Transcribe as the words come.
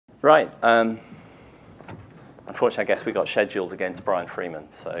Right. Unfortunately, I guess we got scheduled against Brian Freeman,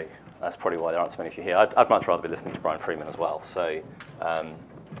 so that's probably why there aren't so many of you here. I'd much rather be listening to Brian Freeman as well. So,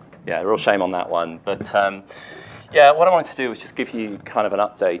 yeah, real shame on that one. But yeah, what I wanted to do was just give you kind of an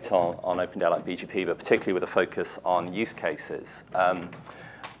update on OpenDaylight BGP, but particularly with a focus on use cases.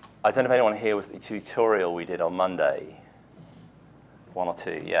 I don't know if anyone here was the tutorial we did on Monday. One or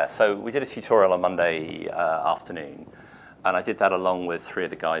two, yeah. So we did a tutorial on Monday afternoon, and I did that along with 3 of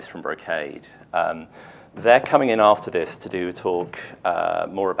the guys from Brocade. They're coming in after this to do a talk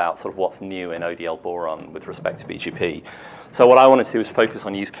more about sort of what's new in ODL Boron with respect to BGP. So what I wanted to do was focus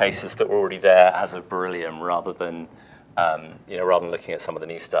on use cases that were already there as of Beryllium, rather than looking at some of the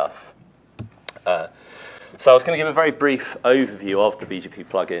new stuff. So I was going to give a very brief overview of the BGP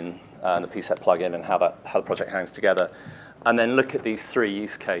plugin and the PCEP plugin and how the project hangs together, and then look at these 3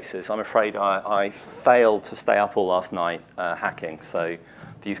 use cases. I'm afraid I failed to stay up all last night hacking, so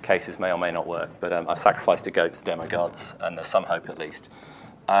the use cases may or may not work, but I've sacrificed a goat to the demo gods, and there's some hope at least.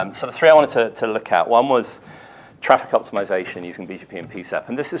 So the 3 I wanted to look at, one was traffic optimization using BGP and PCEP,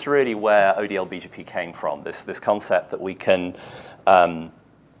 and this is really where ODL BGP came from, this concept that we can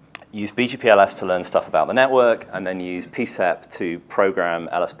use BGP-LS to learn stuff about the network, and then use PCEP to program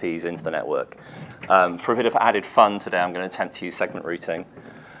LSPs into the network. For a bit of added fun today, I'm going to attempt to use segment routing.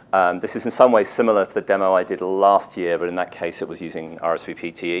 This is in some ways similar to the demo I did last year, but in that case it was using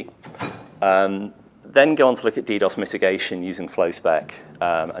RSVP-TE. Then go on to look at DDoS mitigation using FlowSpec,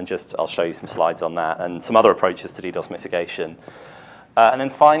 and I'll show you some slides on that, and some other approaches to DDoS mitigation. And then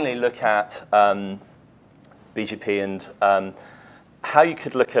finally look at BGP and how you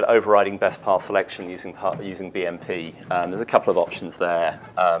could look at overriding best-path-selection using BMP. There's a couple of options there,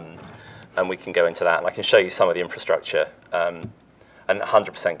 and we can go into that, and I can show you some of the infrastructure. And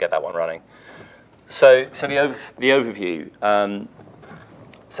 100% get that one running. So the overview.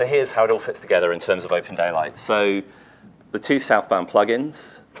 So here's how it all fits together in terms of OpenDaylight. So the 2 southbound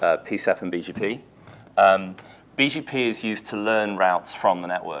plugins, PCEP and BGP. BGP is used to learn routes from the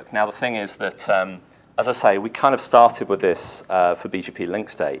network. Now the thing is that, as I say, we kind of started with this for BGP link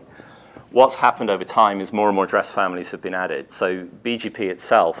state. What's happened over time is more and more address families have been added. So BGP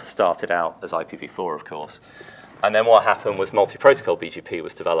itself started out as IPv4, of course. And then what happened was multi-protocol BGP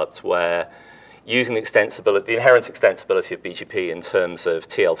was developed, where using the inherent extensibility of BGP in terms of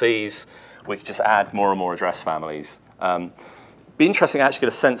TLVs, we could just add more and more address families. Be interesting to actually get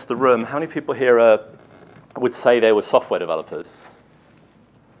a sense of the room. How many people here would say they were software developers?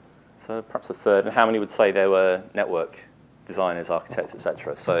 So perhaps a third. And how many would say they were network designers, architects,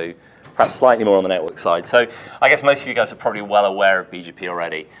 etc.? So perhaps slightly more on the network side. So I guess most of you guys are probably well aware of BGP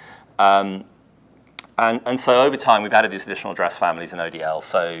already. And so over time, we've added these additional address families in ODL.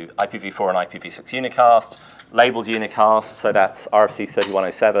 So IPv4 and IPv6 unicast, labeled unicast, so that's RFC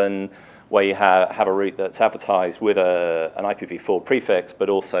 3107, where you have a route that's advertised with an IPv4 prefix, but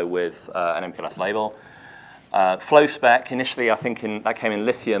also with an MPLS label. FlowSpec, initially, I think that came in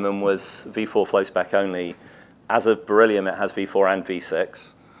Lithium and was v4 FlowSpec only. As of Beryllium, it has v4 and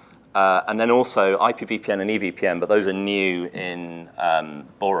v6. And then also IPVPN and EVPN, but those are new in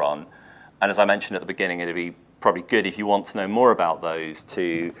Boron. And as I mentioned at the beginning, it'd be probably good if you want to know more about those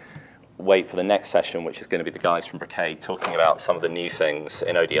to wait for the next session, which is going to be the guys from Brocade talking about some of the new things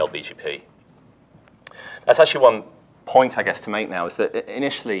in ODL BGP. That's actually one point, I guess, to make now, is that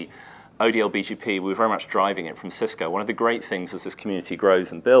initially, ODL BGP, we were very much driving it from Cisco. One of the great things as this community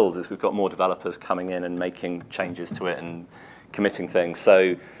grows and builds is we've got more developers coming in and making changes to it and committing things.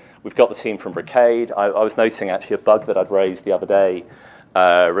 So we've got the team from Brocade. I was noticing actually a bug that I'd raised the other day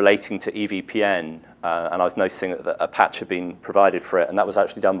relating to EVPN, and I was noticing that a patch had been provided for it, and that was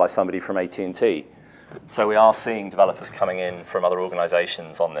actually done by somebody from AT&T. So we are seeing developers coming in from other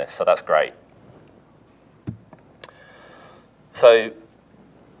organizations on this, so that's great. So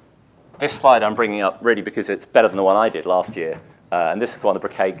this slide I'm bringing up really because it's better than the one I did last year, and this is the one the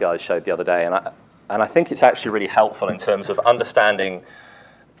Brocade guys showed the other day, and I think it's actually really helpful in terms of understanding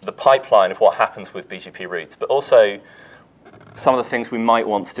the pipeline of what happens with BGP routes, but also some of the things we might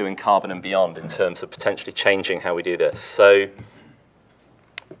want to do in Carbon and beyond in terms of potentially changing how we do this. So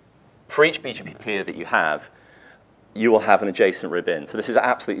for each BGP peer that you will have an adjacent ribbon. So this is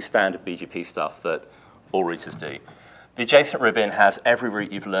absolutely standard BGP stuff that all routers do. The adjacent ribbon has every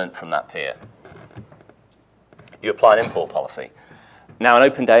route you've learned from that peer. You apply an import policy. Now in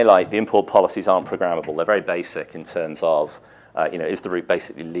OpenDaylight, the import policies aren't programmable. They're very basic in terms of, is the route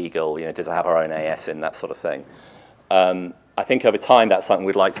basically legal? Does it have our own AS in, that sort of thing? I think over time that's something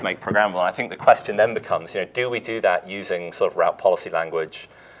we'd like to make programmable. And I think the question then becomes, do we do that using sort of route policy language,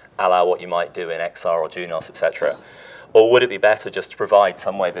 a la what you might do in XR or Junos, etc.? Or would it be better just to provide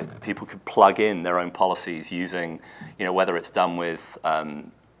some way that people could plug in their own policies using, whether it's done with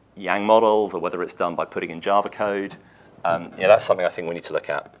Yang models or whether it's done by putting in Java code? That's something I think we need to look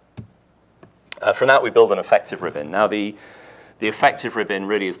at. From that, we build an effective ribbon. Now, the effective ribbon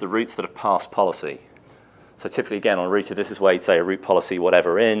really is the routes that have passed policy. So typically, again, on a router, this is where you'd say a route policy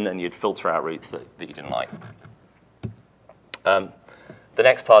whatever in, and you'd filter out routes that you didn't like. The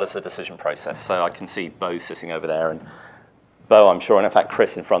next part is the decision process. So I can see Bo sitting over there, and Bo, I'm sure, and in fact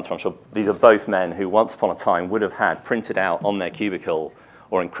Chris in front of him, I'm sure these are both men who once upon a time would have had printed out on their cubicle,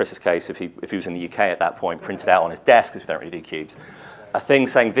 or in Chris's case, if he was in the UK at that point, printed out on his desk, because we don't really do cubes, a thing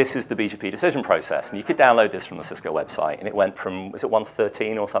saying this is the BGP decision process. And you could download this from the Cisco website, and it went from, was it 1 to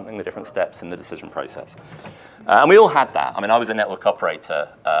 13 or something, the different steps in the decision process. And we all had that. I mean, I was a network operator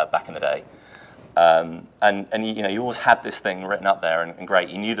back in the day. And you always had this thing written up there, and great.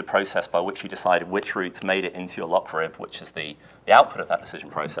 You knew the process by which you decided which routes made it into your lock rib, which is the output of that decision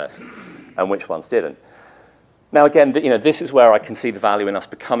process, and which ones didn't. Now, again, this is where I can see the value in us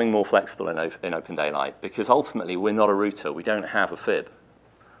becoming more flexible in OpenDaylight, because ultimately we're not a router. We don't have a fib.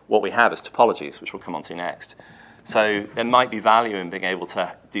 What we have is topologies, which we'll come on to next. So there might be value in being able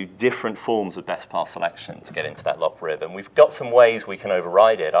to do different forms of best-path-selection to get into that lock rib. And we've got some ways we can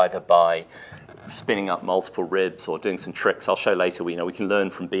override it, either by spinning up multiple ribs or doing some tricks. I'll show later, we can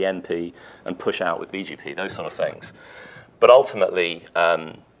learn from BMP and push out with BGP, those sort of things. But ultimately,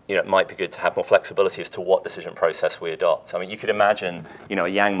 it might be good to have more flexibility as to what decision process we adopt. I mean, you could imagine, a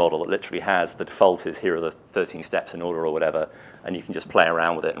Yang model that literally has the default is here are the 13 steps in order or whatever, and you can just play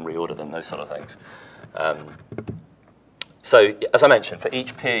around with it and reorder them, those sort of things. So, as I mentioned, for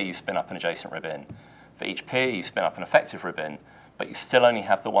each peer, you spin up an adjacent ribbon. For each peer, you spin up an effective ribbon, but you still only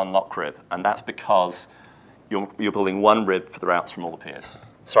have the one lock rib, and that's because you're building one rib for the routes from all the peers.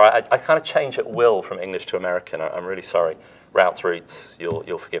 Sorry, I kind of change at will from English to American. I'm really sorry. Routes,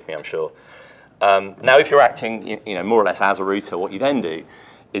 you'll forgive me, I'm sure. Now, if you're acting, more or less as a router, what you then do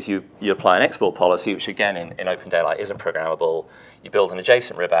is you apply an export policy, which again in OpenDaylight isn't programmable. You build an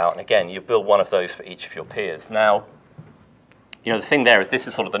adjacent rib out, and again, you build one of those for each of your peers. Now, the thing there is this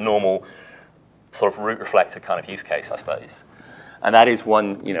is sort of the normal sort of route reflector kind of use case, I suppose. And that is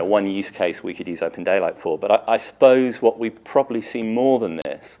one use case we could use OpenDaylight for. But I suppose what we probably see more than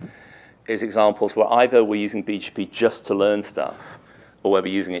this is examples where either we're using BGP just to learn stuff, or where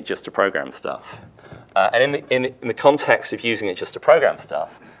we're using it just to program stuff. And in the context of using it just to program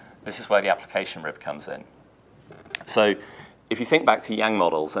stuff, this is where the application rib comes in. So if you think back to Yang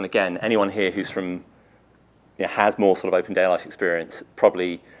models, and again, anyone here who's has more sort of OpenDaylight experience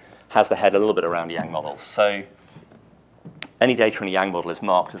probably has the head a little bit around Yang models. So any data in a Yang model is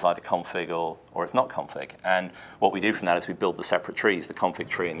marked as either config or it's not config. And what we do from that is we build the separate trees, the config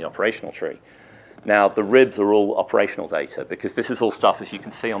tree and the operational tree. Now, the ribs are all operational data, because this is all stuff, as you can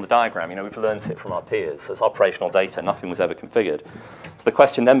see on the diagram, we've learned it from our peers. So it's operational data, nothing was ever configured. So the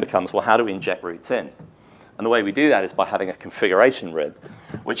question then becomes, well, how do we inject routes in? And the way we do that is by having a configuration rib,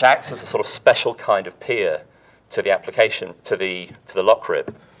 which acts as a sort of special kind of peer to the application, to the lock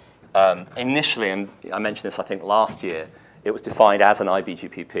rib. Initially, and I mentioned this, I think, last year, it was defined as an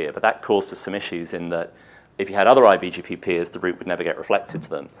iBGP peer, but that caused us some issues in that if you had other iBGP peers, the route would never get reflected to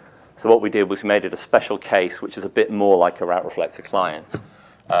them. So what we did was we made it a special case, which is a bit more like a route reflector client,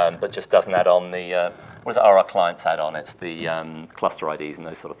 but just doesn't add on the, what does our clients add on? It's the cluster IDs and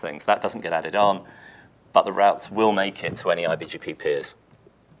those sort of things. That doesn't get added on, but the routes will make it to any iBGP peers.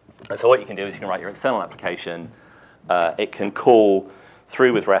 And so what you can do is you can write your external application. It can call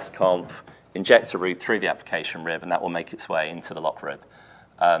through with RESTconf, inject a route through the application rib, and that will make its way into the lock rib.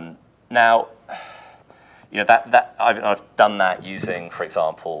 Now, I've done that using, for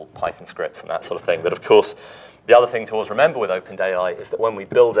example, Python scripts and that sort of thing. But of course, the other thing to always remember with OpenDaylight is that when we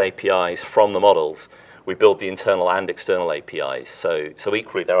build APIs from the models, we build the internal and external APIs. So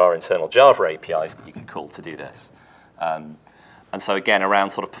equally, there are internal Java APIs that you can call to do this. And so again, around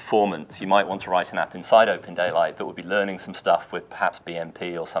sort of performance, you might want to write an app inside OpenDaylight that would be learning some stuff with perhaps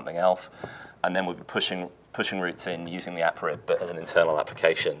BMP or something else, and then we'll be pushing routes in using the app rib, but as an internal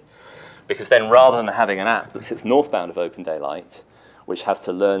application. Because then rather than having an app that sits northbound of OpenDaylight, which has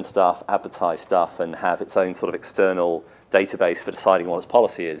to learn stuff, advertise stuff, and have its own sort of external database for deciding what its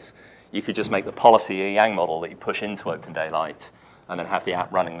policy is, you could just make the policy a Yang model that you push into OpenDaylight, and then have the app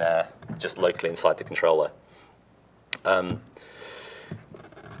running there just locally inside the controller.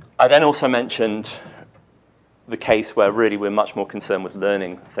 I then also mentioned the case where really we're much more concerned with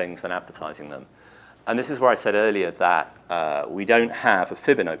learning things than advertising them. And this is where I said earlier that we don't have a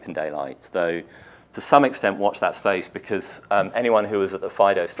fib in OpenDaylight, though to some extent watch that space, because anyone who was at the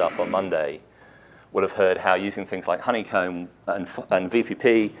FIDO stuff on Monday will have heard how using things like Honeycomb and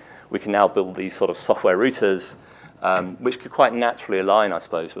VPP, we can now build these sort of software routers, which could quite naturally align, I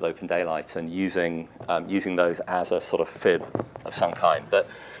suppose, with OpenDaylight and using those as a sort of fib of some kind. But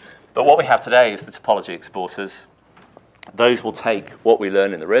what we have today is the topology exporters. Those will take what we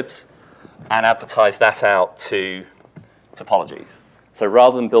learn in the RIBs and advertise that out to topologies. So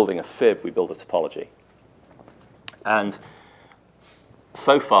rather than building a fib, we build a topology. And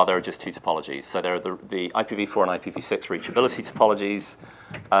so far, there are just two topologies. So there are the IPv4 and IPv6 reachability topologies,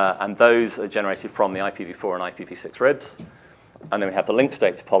 and those are generated from the IPv4 and IPv6 RIBs. And then we have the link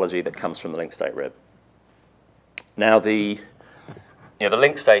state topology that comes from the link state RIB. Now, the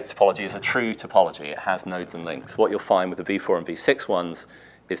link state topology is a true topology. It has nodes and links. What you'll find with the v4 and v6 ones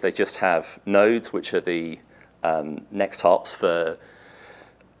is they just have nodes, which are the next hops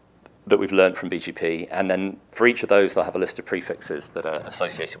that we've learned from BGP, and then for each of those, they'll have a list of prefixes that are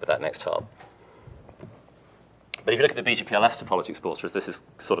associated with that next hop. But if you look at the BGP-LS topology exporters, this is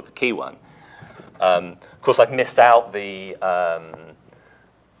sort of the key one. Of course, I've missed out the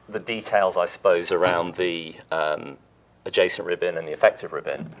details, I suppose, around the adjacent ribbon and the effective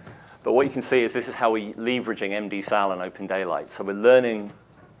ribbon. But what you can see is this is how we're leveraging MDSAL and OpenDaylight. So we're learning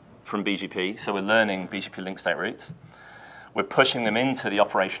from BGP, so we're learning BGP link state routes. We're pushing them into the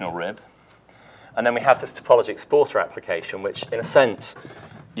operational RIB. And then we have this topology exporter application, which in a sense,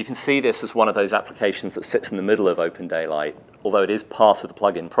 you can see this as one of those applications that sits in the middle of OpenDaylight. Although it is part of the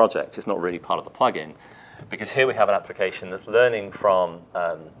plugin project, it's not really part of the plugin. Because here we have an application that's learning from,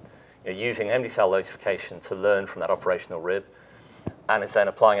 using MDSAL notification to learn from that operational RIB. And it's then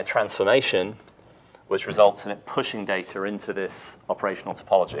applying a transformation, which results in it pushing data into this operational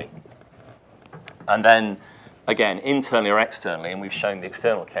topology. And then, again, internally or externally, and we've shown the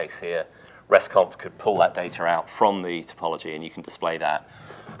external case here, RESTconf could pull that data out from the topology and you can display that.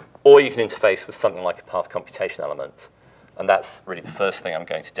 Or you can interface with something like a path computation element. And that's really the first thing I'm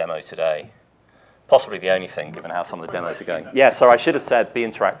going to demo today. Possibly the only thing, given how some of the demos are going. Yeah, sorry, I should have said be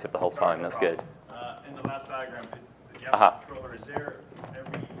interactive the whole time. That's good. In the last diagram, did you have a controller? Is there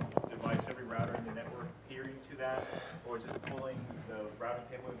every device, every router in the network peering to that? Or is it pulling the routing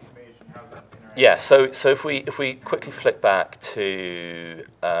table information? How's that interacting? Yeah, so if we quickly flick back to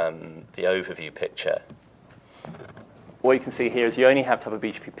the overview picture, what you can see here is you only have to have a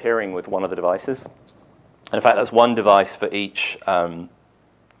BGP peering with one of the devices. And in fact, that's one device for each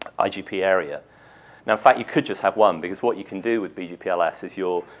IGP area. Now, in fact, you could just have one, because what you can do with BGP-LS is if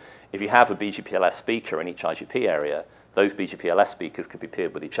you have a BGP-LS speaker in each IGP area, those BGP-LS speakers could be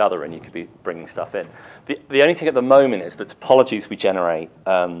paired with each other, and you could be bringing stuff in. The only thing at the moment is the topologies we generate,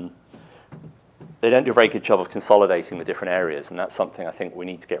 they don't do a very good job of consolidating the different areas, and that's something I think we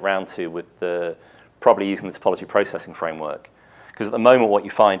need to get around to with probably using the topology processing framework. Because at the moment, what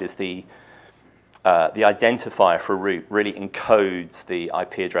you find is the identifier for a route really encodes the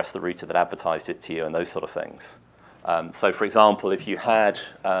IP address of the router that advertised it to you and those sort of things. So for example, if you had,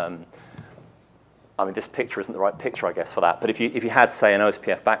 I mean, this picture isn't the right picture, I guess, for that, but if you had, say, an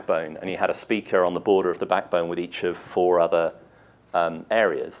OSPF backbone and you had a speaker on the border of the backbone with each of 4 other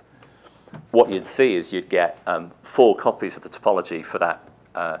areas, what you'd see is you'd get 4 copies of the topology for that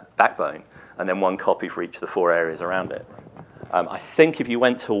backbone and then 1 copy for each of the 4 areas around it. I think if you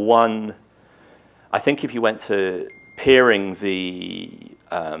went to pairing the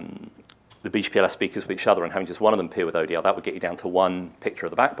BGP-LS speakers with each other and having just one of them pair with ODL, that would get you down to 1 picture of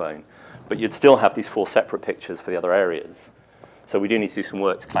the backbone. But you'd still have these 4 separate pictures for the other areas. So we do need to do some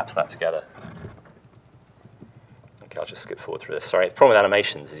work to collapse that together. Okay, I'll just skip forward through this. Sorry, the problem with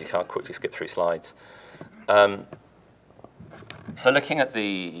animations is you can't quickly skip through slides. So looking at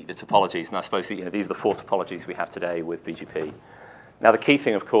the topologies, and I suppose these are the 4 topologies we have today with BGP. Now, the key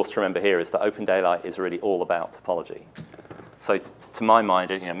thing, of course, to remember here is that OpenDaylight is really all about topology. So to my mind,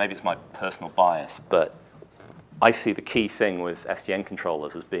 maybe it's my personal bias, but I see the key thing with SDN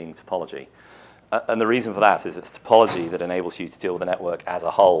controllers as being topology. And the reason for that is it's topology that enables you to deal with the network as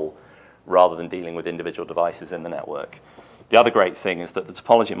a whole rather than dealing with individual devices in the network. The other great thing is that the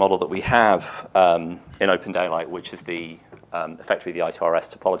topology model that we have in OpenDaylight, which is effectively the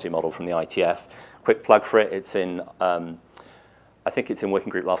I2RS topology model from the IETF, quick plug for it, it's in I think it's in Working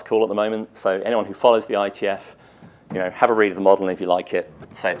Group Last Call at the moment. So anyone who follows the IETF, have a read of the model, and if you like it,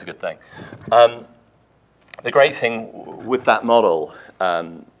 say it's a good thing. The great thing with that model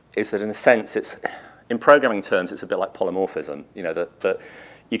is that, in a sense, in programming terms, it's a bit like polymorphism. That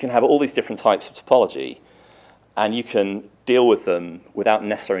you can have all these different types of topology, and you can deal with them without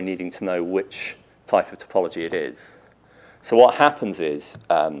necessarily needing to know which type of topology it is. So what happens is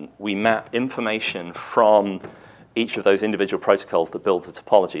we map information from each of those individual protocols that builds a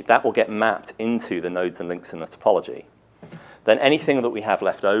topology, that will get mapped into the nodes and links in the topology. Then anything that we have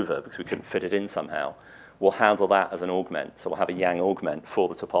left over, because we couldn't fit it in somehow, we'll handle that as an augment. So we'll have a Yang augment for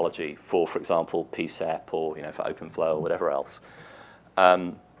the topology for example, PCEP or for OpenFlow or whatever else.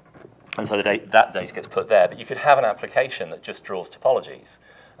 And so that data gets put there. But you could have an application that just draws topologies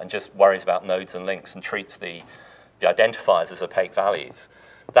and just worries about nodes and links and treats the identifiers as opaque values.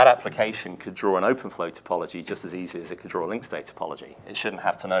 That application could draw an OpenFlow topology just as easily as it could draw a link state topology. It shouldn't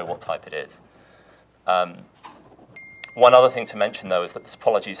have to know what type it is. One other thing to mention, though, is that the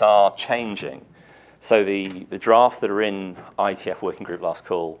topologies are changing. So the drafts that are in IETF Working Group last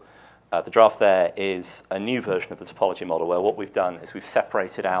call, the draft there is a new version of the topology model where what we've done is we've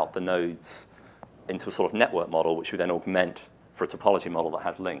separated out the nodes into a sort of network model, which we then augment for a topology model that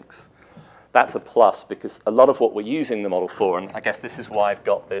has links. That's a plus because a lot of what we're using the model for, and I guess this is why I've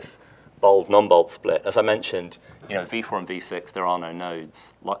got this bold, non-bold split. As I mentioned, V4 and V6, there are no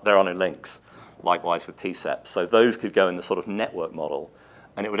nodes, there are no links. Likewise with PCEP. So those could go in the sort of network model,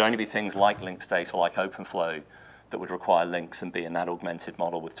 and it would only be things like link state or like OpenFlow that would require links and be in that augmented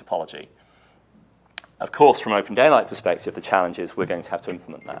model with topology. Of course, from OpenDaylight perspective, the challenge is we're going to have to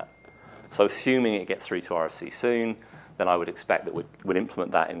implement that. So assuming it gets through to RFC soon, then I would expect that we'd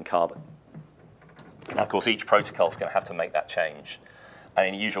implement that in Carbon. Now, of course, each protocol is going to have to make that change. And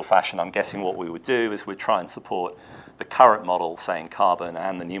in usual fashion, I'm guessing what we would do is we'd try and support the current model, say in Carbon,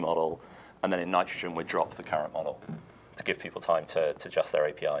 and the new model, and then in Nitrogen, we'd drop the current model to give people time to adjust their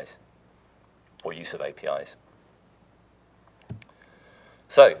APIs or use of APIs.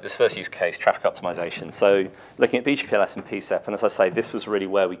 So this first use case, traffic optimization. So looking at BGP-LS and PCEP, and as I say, this was really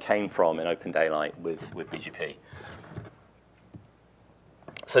where we came from in OpenDaylight with BGP.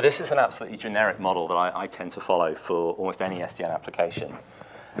 So this is an absolutely generic model that I tend to follow for almost any SDN application.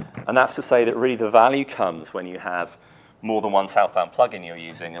 And that's to say that really the value comes when you have more than one southbound plugin you're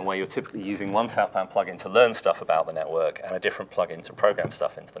using, and where you're typically using one southbound plugin to learn stuff about the network and a different plugin to program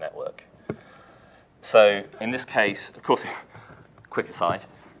stuff into the network. So in this case, of course, quick aside,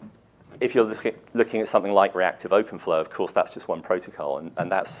 if you're looking at something like reactive OpenFlow, of course, that's just one protocol,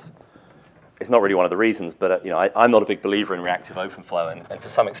 and it's not really one of the reasons, but I'm not a big believer in reactive OpenFlow, and to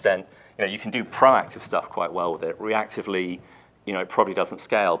some extent, you can do proactive stuff quite well with it. Reactively, it probably doesn't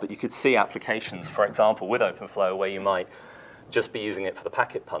scale, but you could see applications, for example, with OpenFlow, where you might just be using it for the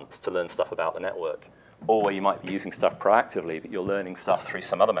packet punts to learn stuff about the network, or where you might be using stuff proactively, but you're learning stuff through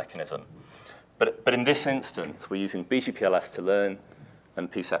some other mechanism. But in this instance, we're using BGP-LS to learn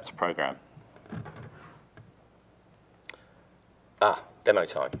and PCEP to program. Demo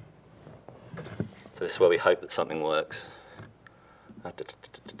time. So this is where we hope that something works. Got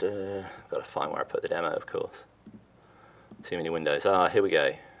to find where I put the demo, of course. Too many windows. Here we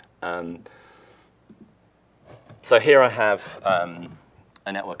go. So here I have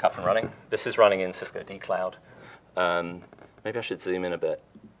a network up and running. This is running in Cisco dCloud. Maybe I should zoom in a bit.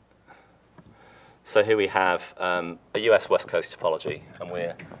 So here we have a US West Coast topology, and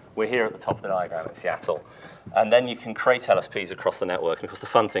we're here at the top of the diagram in Seattle. And then you can create LSPs across the network. And of course, the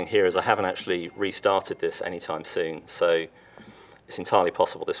fun thing here is I haven't actually restarted this anytime soon, so it's entirely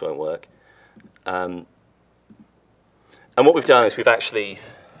possible this won't work. And what we've done is we've actually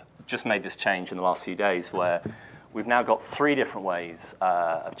just made this change in the last few days where we've now got 3 different ways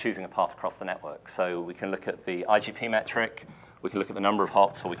of choosing a path across the network. So we can look at the IGP metric, we can look at the number of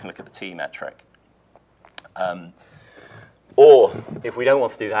hops, or we can look at the T metric. Or if we don't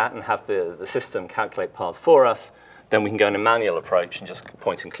want to do that and have the system calculate paths for us, then we can go in a manual approach and just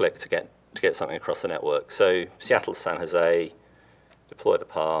point and click to get something across the network. So Seattle to San Jose, deploy the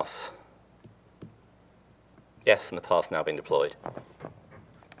path. Yes, and the path's now been deployed.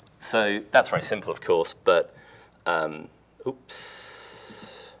 So that's very simple, of course, but oops.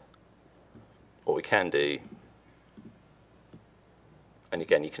 What we can do, and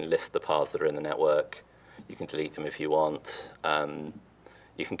again, you can list the paths that are in the network. You can delete them if you want.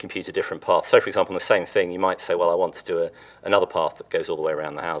 You can compute a different path. So for example, on the same thing, you might say, well, I want to do another path that goes all the way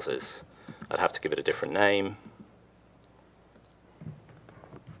around the houses. I'd have to give it a different name.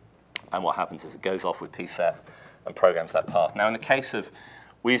 And what happens is it goes off with PCEP and programs that path. Now, in the case of,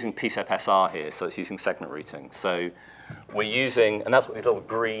 we're using PCEP SR here, so it's using segment routing. So we're using, and that's what these little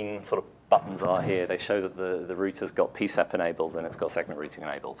green sort of buttons are here. They show that the router's got PCEP enabled and it's got segment routing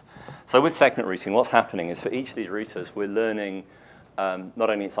enabled. So with segment routing, what's happening is for each of these routers, we're learning not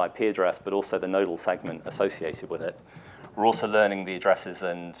only its IP address, but also the nodal segment associated with it. We're also learning the addresses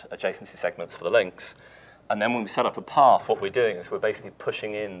and adjacency segments for the links. And then when we set up a path, what we're doing is we're basically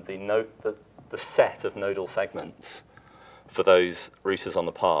pushing in the set of nodal segments for those routers on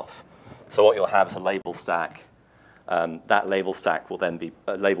the path. So what you'll have is a label stack that label stack will then be,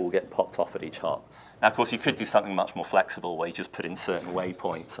 a label will get popped off at each hop. Now, of course, you could do something much more flexible where you just put in certain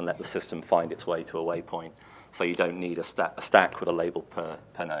waypoints and let the system find its way to a waypoint. So you don't need a stack with a label per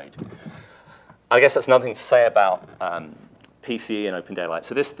node. I guess that's another thing to say about PCE and OpenDaylight.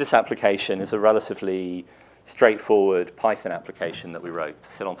 So this application is a relatively straightforward Python application that we wrote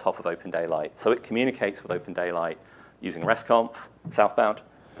to sit on top of OpenDaylight. So it communicates with OpenDaylight using RESTconf, southbound.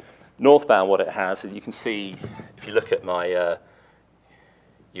 Northbound, what it has, you can see, if you look at my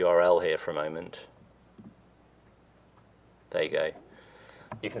URL here for a moment. There you go.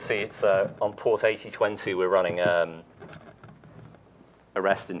 You can see it's on port 8020, we're running a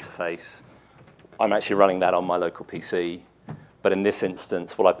REST interface. I'm actually running that on my local PC. But in this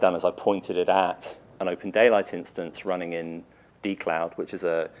instance, what I've done is I pointed it at an OpenDaylight instance running in dcloud, which is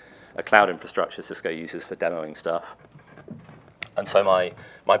a cloud infrastructure Cisco uses for demoing stuff. And so my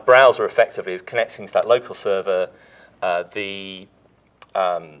browser effectively is connecting to that local server. The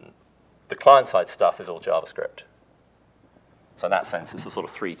client-side stuff is all JavaScript. So in that sense, it's a sort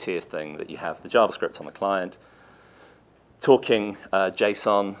of three-tier thing that you have the JavaScript on the client, talking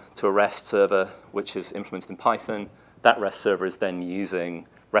JSON to a REST server, which is implemented in Python. That REST server is then using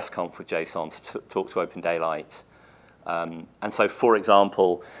RESTconf with JSON to talk to OpenDaylight. And so, for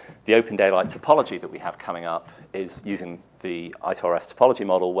example, the OpenDaylight topology that we have coming up is using the I2RS topology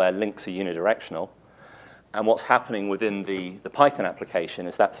model where links are unidirectional. And what's happening within the Python application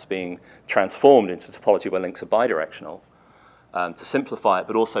is that's being transformed into a topology where links are bidirectional to simplify it,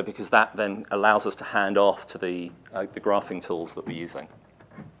 but also because that then allows us to hand off to the graphing tools that we're using.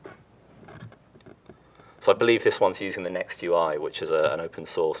 So I believe this one's using the NextUI, which is an open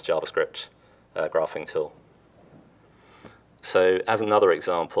source JavaScript graphing tool. So as another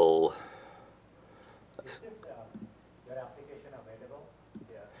example, is this your application available?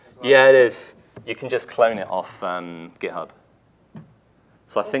 Yeah, it is. You can just clone it off GitHub.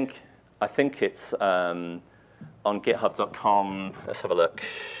 So I think it's on github.com. Let's have a look.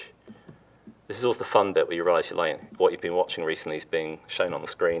 This is also the fun bit where you realize what you've been watching recently is being shown on the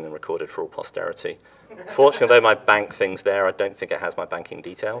screen and recorded for all posterity. Fortunately, though my bank thing's there, I don't think it has my banking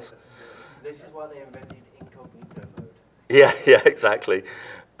details. This is why they invented incognito mode. Yeah, exactly.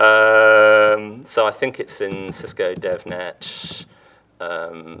 So I think it's in Cisco DevNet,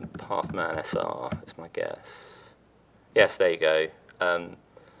 Pathman SR is my guess. Yes, there you go.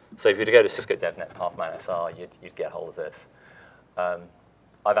 So if you were to go to Cisco DevNet Pathman SR, you'd get hold of this.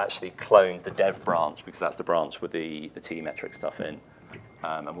 I've actually cloned the dev branch because that's the branch with the T-metric stuff in.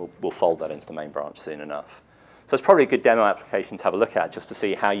 And we'll fold that into the main branch soon enough. So it's probably a good demo application to have a look at just to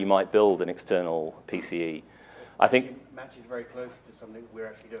see how you might build an external PCE. I think it matches very close to something we're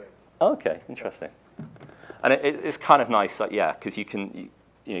actually doing. Oh, okay, interesting. And it's kind of nice, yeah, because you can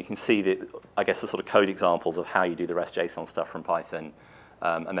see the sort of code examples of how you do the REST JSON stuff from Python,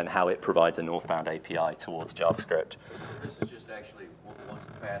 and then how it provides a northbound API towards JavaScript. So this is just actually once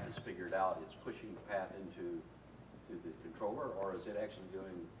the path is figured out, it's pushing the path into the controller, or is it actually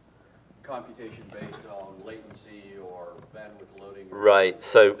doing computation based on latency or bandwidth loading? Right.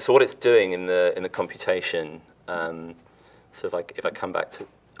 So what it's doing in the computation. So if I come back to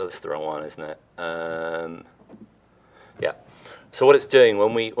this is the wrong one, isn't it? Yeah. So what it's doing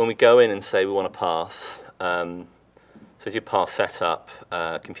when we go in and say we want a path. So as your path setup,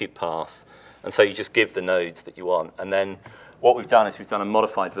 compute path, and so you just give the nodes that you want, and then what we've done is we've done a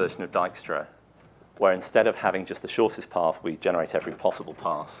modified version of Dijkstra, where instead of having just the shortest path, we generate every possible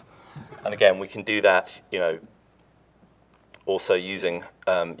path. And again, we can do that, also using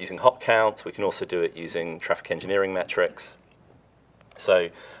hop counts. We can also do it using traffic engineering metrics. So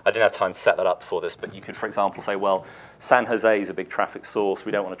I didn't have time to set that up before this, but you could, for example, say, well, San Jose is a big traffic source.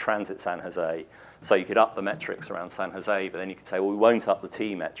 We don't want to transit San Jose. So you could up the metrics around San Jose, but then you could say, well, we won't up the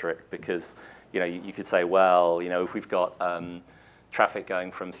T metric because, you could say, well, if we've got traffic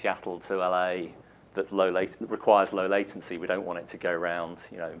going from Seattle to LA that's requires low latency, we don't want it to go around,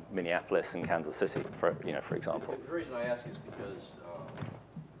 Minneapolis and Kansas City, for example. The reason I ask is because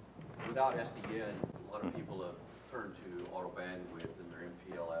without SDN, a lot of people have turned to auto bandwidth in their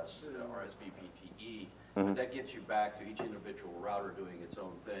MPLS, RSVPTE, but that gets you back to each individual router doing its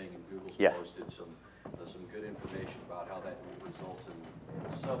own thing, and Google's posted some good information about how that results in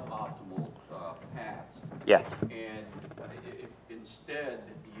suboptimal paths. Yes. And if instead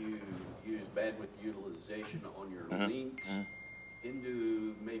you use bandwidth utilization on your links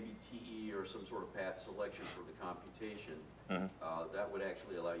into maybe TE or some sort of path selection for the computation, that would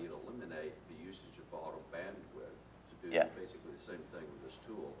actually allow you to eliminate the usage of auto bandwidth to do basically the same thing with this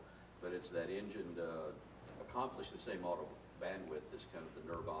tool. But it's that engine to accomplish the same auto bandwidth is kind of the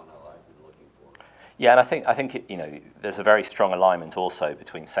nirvana I've been looking for. Yeah, and I think it, there's a very strong alignment also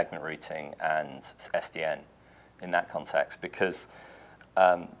between segment routing and SDN in that context, because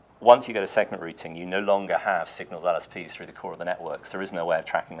once you go to segment routing, you no longer have signaled LSPs through the core of the networks. There is no way of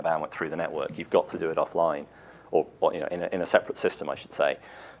tracking the bandwidth through the network. You've got to do it offline, or in a separate system, I should say.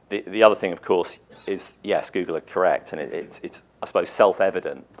 The other thing, of course, is, yes, Google are correct, and it's I suppose,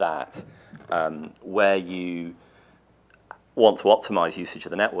 self-evident that where you want to optimize usage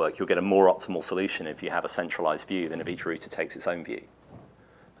of the network, you'll get a more optimal solution if you have a centralized view than if each router takes its own view.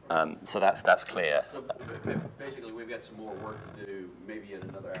 So that's clear. So basically, we've got some more work to do, maybe in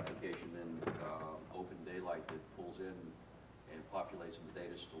another application than OpenDaylight that pulls in and populates in the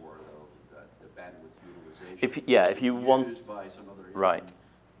data store the bandwidth utilization. If you want, used by some other right,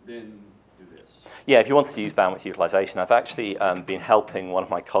 then do this. Yeah, if you wanted to use bandwidth utilization, I've actually been helping one of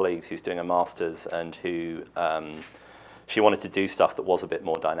my colleagues who's doing a master's and who she wanted to do stuff that was a bit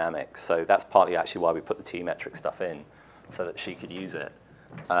more dynamic. So that's partly actually why we put the T-metric stuff in, so that she could use it.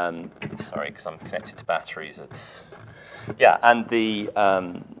 Sorry, because I'm connected to batteries. Yeah, and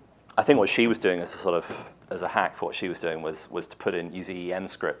I think what she was doing as a sort of as a hack for what she was doing was to use EEM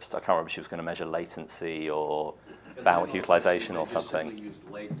scripts. I can't remember if she was going to measure latency or bandwidth utilization or something. They used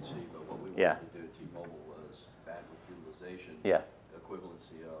latency, but what we wanted to do at T-Mobile was bandwidth utilization,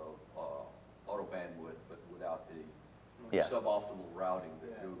 equivalency of auto bandwidth, but without the suboptimal routing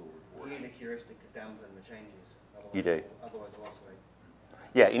that Google reports. You need a heuristic to dampen the changes. You do. Otherwise, it'll oscillate.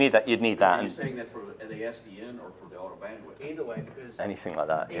 Yeah, you need that. You'd need that. Are you saying that for the SDN or for the auto bandwidth? Either way, because anything like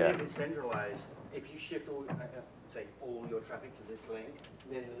that. even if it's centralized, if you shift all your traffic to this link,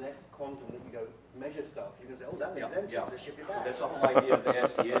 then the next quantum that you go measure stuff, you can say, oh, that link's empty, so shift it back. That's the whole idea of the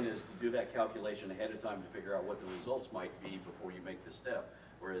SDN is to do that calculation ahead of time to figure out what the results might be before you make the step.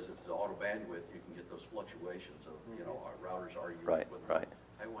 Whereas if it's auto bandwidth, you can get those fluctuations of our routers arguing with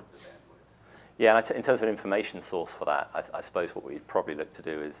I want the bandwidth. Yeah, and in terms of an information source for that, I suppose what we'd probably look to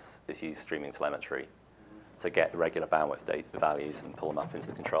do is use streaming telemetry to get the regular bandwidth data values and pull them up into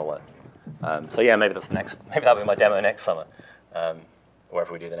the controller. So yeah, maybe that'll be my demo next summer,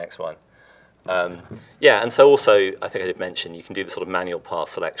 wherever we do the next one. Yeah, and so also, I think I did mention, you can do the sort of manual path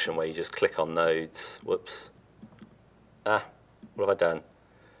selection where you just click on nodes. Whoops. What have I done?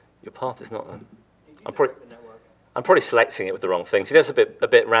 Your path is not. I'm probably selecting it with the wrong thing. See, that's a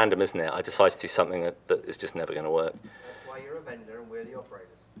bit random, isn't it? I decided to do something that is just never going to work. That's why you're a vendor and we're the operators.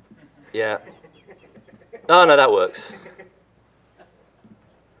 Yeah. No, that works.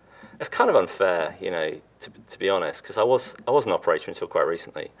 It's kind of unfair, to be honest, because I was an operator until quite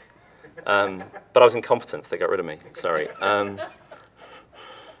recently. But I was incompetent, so they got rid of me. Sorry.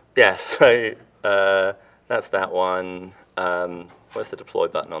 Yeah, so that's that one. Where's the deploy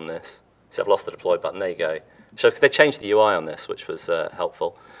button on this? See, I've lost the deploy button. There you go. Shows they changed the UI on this, which was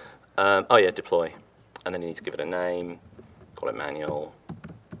helpful. Oh yeah, deploy. And then you need to give it a name, call it manual,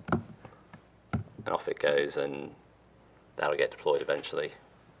 and off it goes, and that'll get deployed eventually.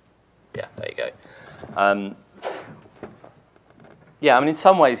 Yeah, there you go. Yeah, I mean, in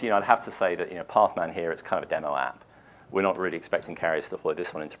some ways, I'd have to say that, Pathman here, it's kind of a demo app. We're not really expecting carriers to deploy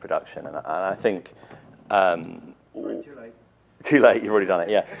this one into production, and I think Too late. Too late, you've already done it,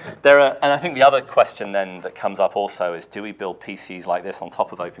 yeah. And I think the other question then that comes up also is, do we build PCs like this on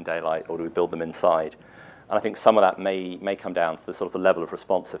top of OpenDaylight, or do we build them inside? And I think some of that may come down to the sort of the level of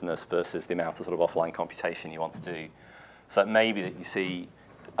responsiveness versus the amount of sort of offline computation you want to do. So it may be that you see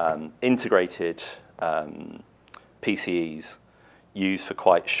integrated PCEs used for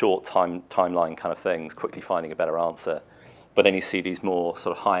quite short timeline kind of things, quickly finding a better answer. But then you see these more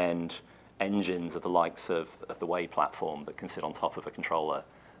sort of high-end engines of the likes of the Way platform that can sit on top of a controller,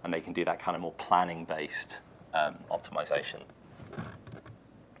 and they can do that kind of more planning-based optimization.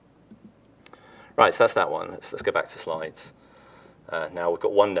 Right, so that's that one. Let's go back to slides. Now we've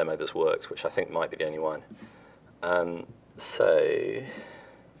got one demo that's worked, which I think might be the only one. Right,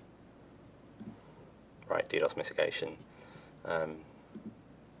 DDoS mitigation.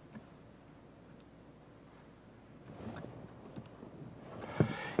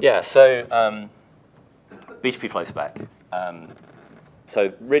 Yeah, so BGP FlowSpec.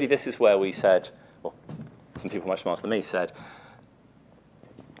 So really this is where we said, well, some people much smarter than me said,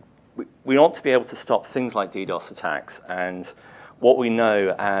 we want to be able to stop things like DDoS attacks. And what we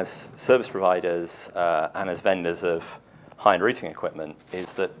know as service providers and as vendors of high-end routing equipment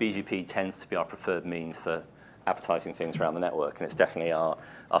is that BGP tends to be our preferred means for advertising things around the network, and it's definitely our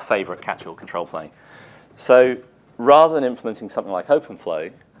favorite catch-all control plane. So rather than implementing something like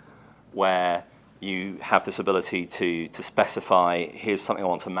OpenFlow, where you have this ability to specify, here's something I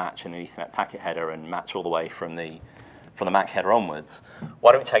want to match in an Ethernet packet header and match all the way from the from the MAC header onwards,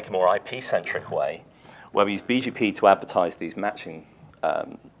 why don't we take a more IP-centric way, where we use BGP to advertise these matching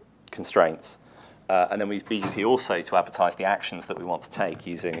constraints, and then we use BGP also to advertise the actions that we want to take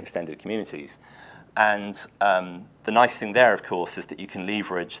using extended communities. And the nice thing there, of course, is that you can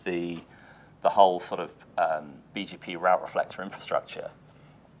leverage the whole sort of BGP route reflector infrastructure.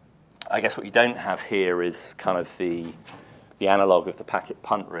 I guess what you don't have here is kind of the analog of the packet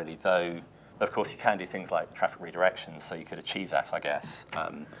punt, really, though, of course, you can do things like traffic redirections, so you could achieve that, I guess.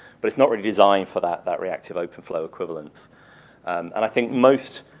 But it's not really designed for that reactive open flow equivalence. And I think the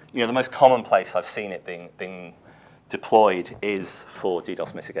most common place I've seen it being deployed is for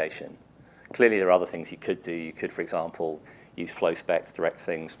DDoS mitigation. Clearly, there are other things you could do. You could, for example, use FlowSpec to direct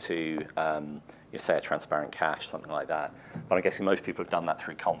things to, say, a transparent cache, something like that. But I'm guessing most people have done that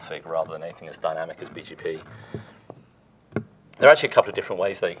through config rather than anything as dynamic as BGP. There are actually a couple of different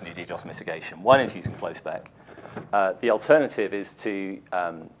ways, though, you can do DDoS mitigation. One is using FlowSpec. The alternative is to,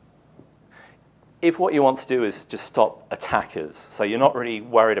 if what you want to do is just stop attackers, so you're not really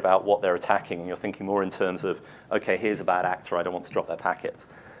worried about what they're attacking, and you're thinking more in terms of, OK, here's a bad actor, I don't want to drop their packets.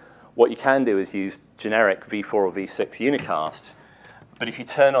 What you can do is use generic v4 or v6 unicast. But if you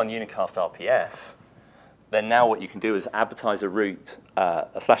turn on unicast RPF, then now what you can do is advertise a route, a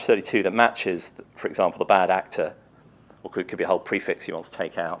 /32 that matches, for example, the bad actor, or could be a whole prefix you want to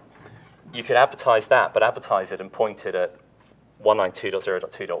take out. You could advertise that, but advertise it and point it at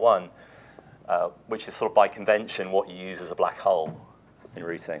 192.0.2.1, which is sort of by convention what you use as a black hole in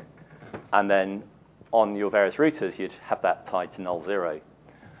routing. And then on your various routers, you'd have that tied to null 0.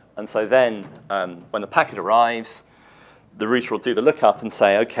 And so then, when the packet arrives, the router will do the lookup and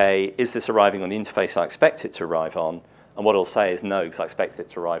say, OK, is this arriving on the interface I expect it to arrive on? And what it'll say is no, because I expect it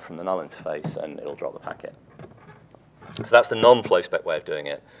to arrive from the null interface, and it'll drop the packet. So that's the non-FlowSpec way of doing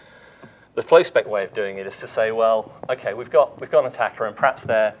it. The FlowSpec way of doing it is to say, well, OK, we've got an attacker, and perhaps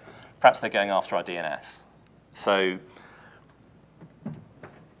they're going after our DNS. So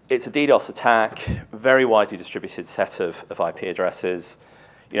it's a DDoS attack, very widely distributed set of IP addresses.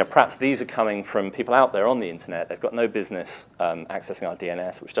 Perhaps these are coming from people out there on the internet. They've got no business accessing our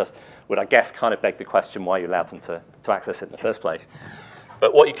DNS, which would, I guess, kind of beg the question why you allowed them to access it in the first place.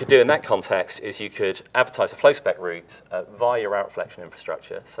 But what you could do in that context is you could advertise a FlowSpec route via your route reflection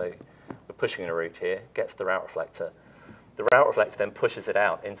infrastructure. So we're pushing in a route here, gets the route reflector. The route reflector then pushes it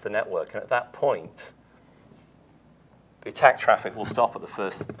out into the network. And at that point, the attack traffic will stop at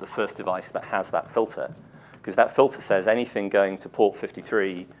the first device that has that filter. Because that filter says anything going to port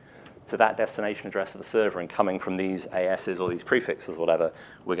 53 to that destination address of the server and coming from these ASs or these prefixes or whatever,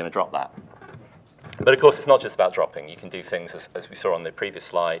 we're going to drop that. But of course, it's not just about dropping. You can do things, as we saw on the previous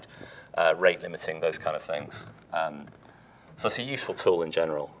slide, rate limiting, those kind of things. So it's a useful tool in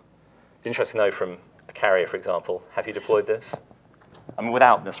general. Interesting to know from a carrier, for example, have you deployed this? I mean,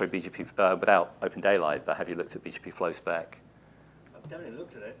 without necessarily BGP, without OpenDaylight, but have you looked at BGP FlowSpec? I've definitely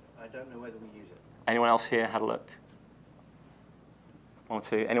looked at it. I don't know whether we use it. Anyone else here had a look? One or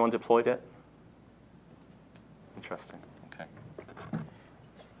two? Anyone deployed it? Interesting. OK.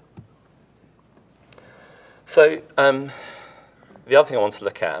 So the other thing I want to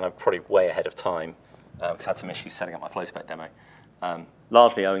look at, and I'm probably way ahead of time, because I had some issues setting up my FlowSpec demo,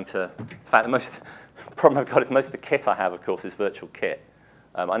 largely owing to the fact that the problem I've got is most of the kit I have, of course, is virtual kit.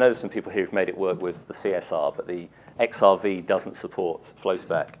 I know there's some people here who've made it work with the CSR, but the XRV doesn't support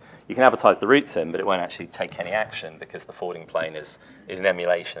FlowSpec. You can advertise the routes in, but it won't actually take any action because the forwarding plane is an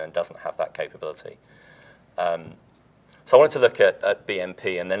emulation and doesn't have that capability. So I wanted to look at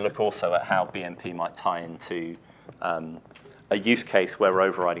BMP and then look also at how BMP might tie into a use case where we're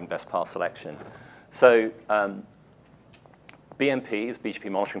overriding best-path-selection. So BMP is BGP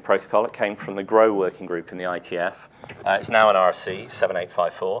monitoring protocol. It came from the GROW working group in the IETF. It's now an RFC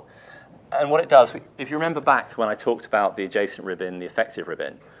 7854. And what it does, if you remember back to when I talked about the adjacent ribbon, the effective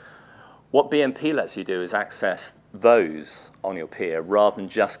ribbon, what BMP lets you do is access those on your peer rather than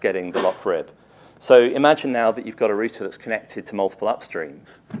just getting the lock rib. So imagine now that you've got a router that's connected to multiple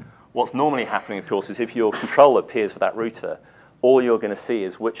upstreams. What's normally happening, of course, is if your controller peers with that router, all you're going to see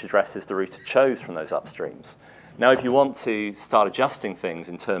is which addresses the router chose from those upstreams. Now, if you want to start adjusting things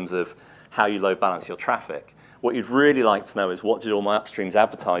in terms of how you load balance your traffic, what you'd really like to know is what did all my upstreams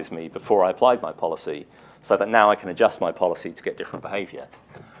advertise me before I applied my policy, so that now I can adjust my policy to get different behavior.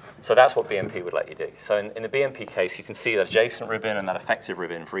 So that's what BMP would let you do. So in the BMP case, you can see that adjacent ribbon and that effective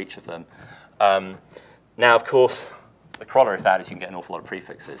ribbon for each of them. Now, of course, the corollary of that is you can get an awful lot of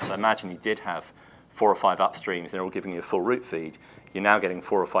prefixes. So imagine you did have 4 or 5 upstreams, and they're all giving you a full route feed. You're now getting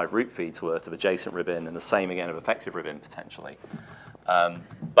 4 or 5 route feeds worth of adjacent ribbon and the same again of effective ribbon, potentially.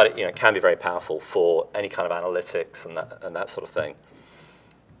 but it can be very powerful for any kind of analytics and that sort of thing.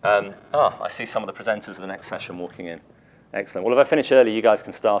 I see some of the presenters of the next session walking in. Excellent. Well, if I finish early, you guys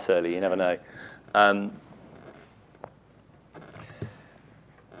can start early. You never know.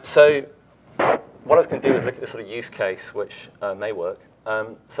 So what I was going to do is look at this sort of use case, which may work.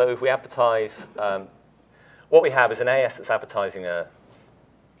 So if we advertise, what we have is an AS that's advertising a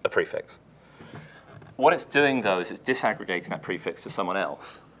prefix. What it's doing, though, is it's disaggregating that prefix to someone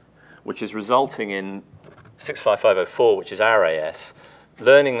else, which is resulting in 65504, which is our AS,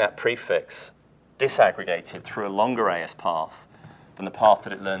 learning that prefix disaggregated through a longer AS path than the path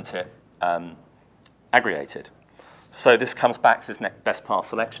that it learnt it aggregated. So this comes back to this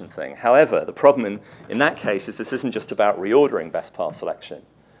best-path-selection thing. However, the problem in that case is this isn't just about reordering best-path-selection.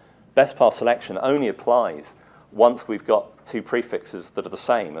 Best-path-selection only applies once we've got two prefixes that are the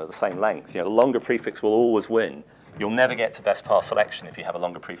same length. The longer prefix will always win. You'll never get to best-path-selection if you have a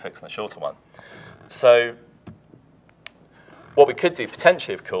longer prefix than a shorter one. So what we could do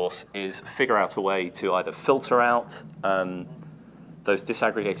potentially, of course, is figure out a way to either filter out those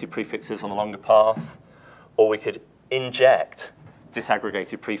disaggregated prefixes on the longer path, or we could inject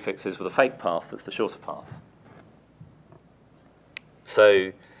disaggregated prefixes with a fake path that's the shorter path.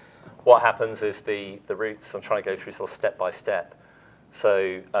 So what happens is the routes, I'm trying to go through sort of step by step.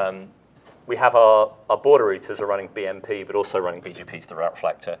 So we have our border routers are running BMP, but also running BGP to the route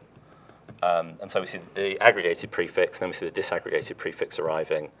reflector. And so we see the aggregated prefix, and then we see the disaggregated prefix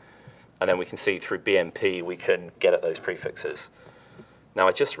arriving. And then we can see through BMP, we can get at those prefixes. Now,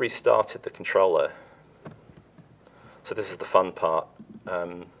 I just restarted the controller. So this is the fun part.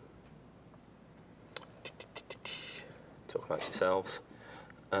 Talk amongst yourselves.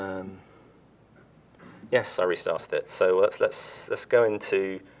 Yes, I restarted it. So let's go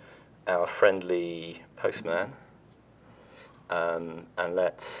into our friendly postman. And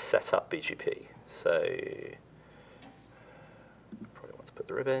let's set up BGP. So probably want to put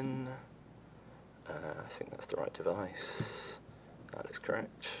the ribbon. I think that's the right device. That is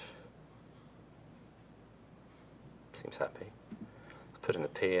correct. Seems happy. Let's put in the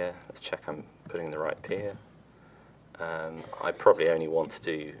peer. Let's check I'm putting in the right peer. I probably only want to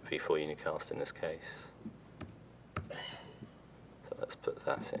do v4 unicast in this case. So let's put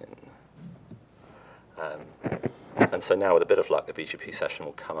that in. And so now, with a bit of luck, the BGP session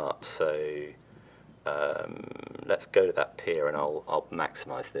will come up. So let's go to that peer, and I'll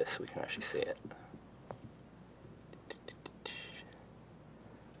maximize this so we can actually see it.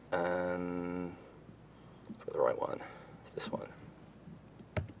 For the right one, it's this one.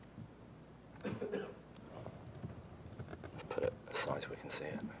 Let's put it a size we can see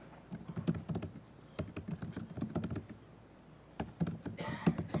it.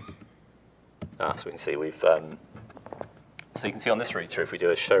 So we can see we've. So you can see on this router, if we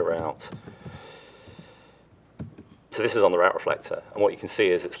do a show route, so this is on the route reflector, and what you can see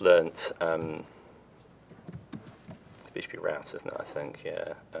is it's learnt. It's BGP route, isn't it? I think,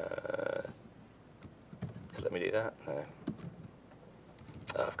 yeah. So let me do that. No.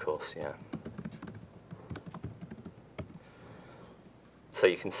 Of course, yeah. So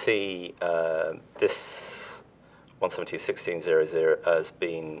you can see this 172.16.0.0 has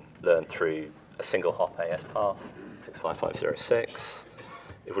been learned through a single hop AS path, 65506.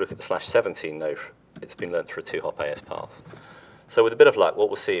 If we look at the /17, though, it's been learned through a 2-hop AS path. So with a bit of luck, what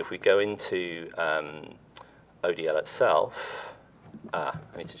we'll see if we go into ODL itself, I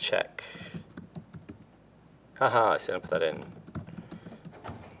need to check. Haha, I see I put that in.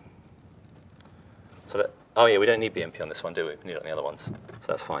 So oh yeah, we don't need BMP on this one, do we? We need it on the other ones, so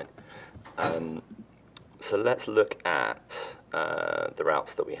that's fine. So let's look at the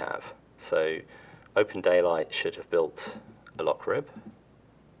routes that we have. So OpenDaylight should have built a lock rib.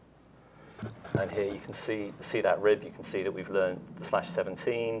 And here you can see that rib. You can see that we've learned the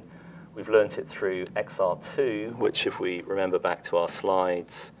 /17. We've learned it through XR2, which, if we remember back to our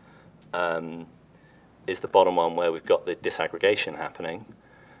slides, is the bottom one where we've got the disaggregation happening.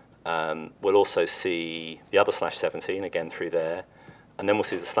 We'll also see the other /17 again through there, and then we'll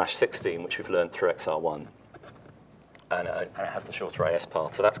see the /16, which we've learned through XR1. And it has the shorter AS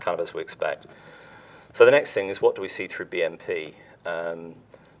path, so that's kind of as we expect. So the next thing is, what do we see through BMP?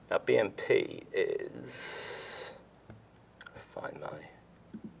 Now BMP is, find my,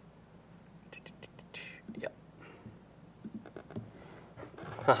 yep.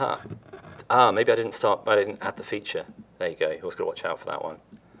 Haha. Maybe I didn't add the feature. There you go. You always got to watch out for that one.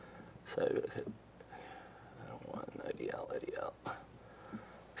 So look at ODL.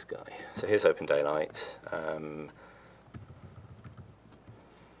 This guy. So here's OpenDaylight.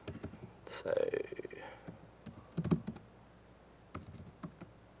 So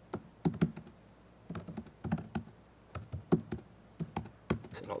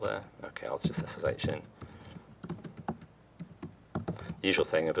still there? Okay, I'll just SSH in. The usual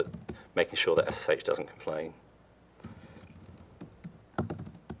thing of it, making sure that SSH doesn't complain.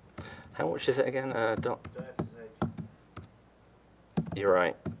 How much is it again? .SSH. You're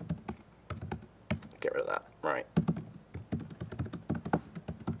right. Get rid of that. Right.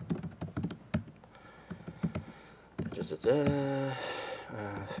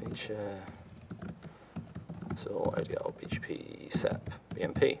 Feature. So IDL BGPCEP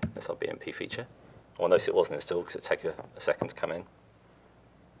BMP. That's our BMP feature. Well, notice it wasn't installed because it took a second to come in.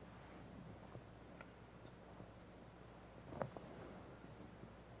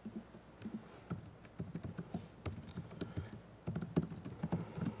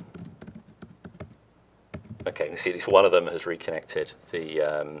 Okay, you can see at least one of them has reconnected.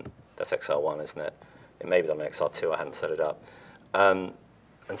 That's XR1, isn't it? It may be on XR2, I hadn't set it up. And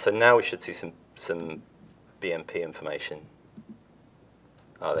so now we should see some BMP information.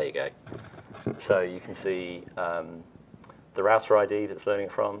 Oh, there you go. So you can see the router ID that's learning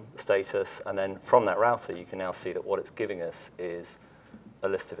it from, the status, and then from that router you can now see that what it's giving us is a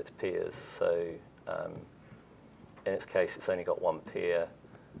list of its peers. So in its case, it's only got one peer,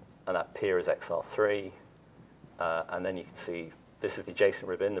 and that peer is XR3. And then you can see this is the adjacent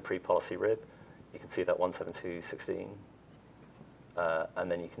rib in, the pre-policy rib. You can see that 172.16. And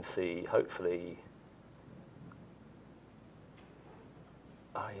then you can see, hopefully,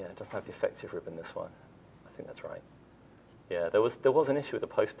 oh yeah, it doesn't have the effective rib in this one. I think that's right. Yeah, there was an issue with the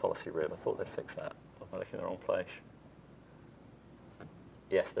post-policy rib. I thought they'd fix that. Am I looking in the wrong place?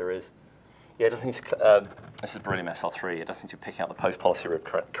 Yes, there is. Yeah, it doesn't need to, this is Beryllium SR3. It doesn't need to pick out the post-policy rib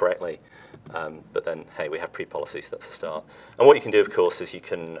correctly. But then, hey, we have pre-policy, so that's a start. And what you can do, of course, is you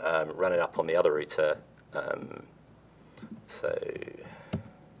can run it up on the other router. So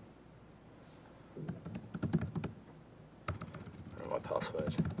my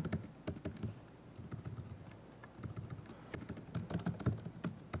password.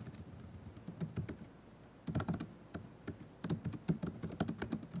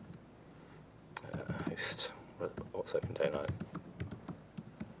 Host. What's OpenDaylight?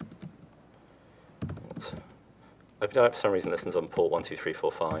 OpenDaylight, for some reason, listens on port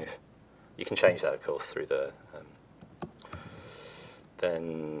 12345. You can change that, of course, through the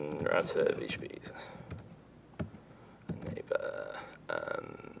then router BGP neighbor.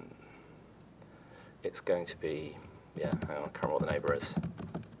 It's going to be, yeah, hang on, I can't remember what the neighbor is.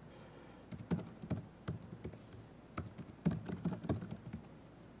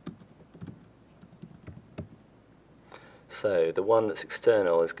 So the one that's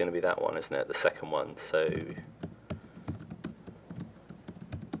external is going to be that one, isn't it? The second one. So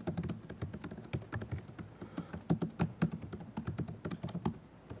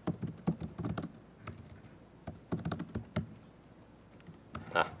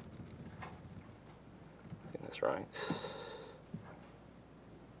I think that's right.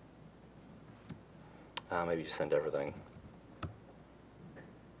 Maybe just send everything.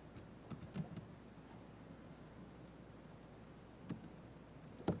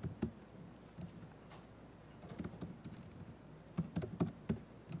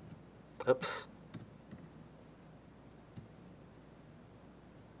 Oops.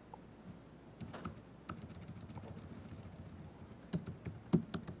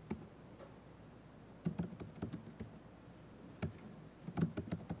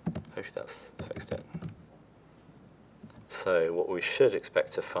 Hopefully that's fixed it. So what we should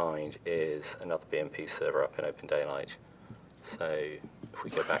expect to find is another BMP server up in OpenDaylight. So if we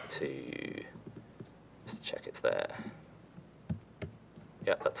go back to, just to check it's there.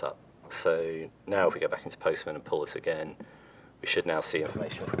 Yep, that's up. So now if we go back into Postman and pull this again, we should now see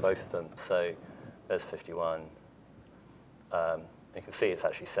information for both of them. So there's 51. You can see it's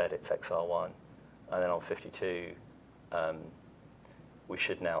actually said it's XR1. And then on 52, we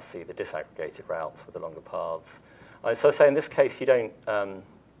should now see the disaggregated routes with the longer paths. So I say in this case, you don't, in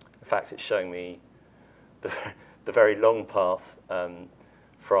fact, it's showing me the very long path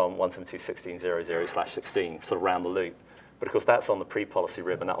from 172.16.00/16, sort of round the loop. But of course, that's on the pre-policy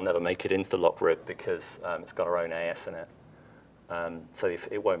rib, and that will never make it into the lock rib because it's got our own AS in it. So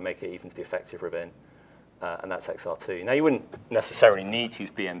it won't make it even to the effective rib in, and that's XR2. Now, you wouldn't necessarily need to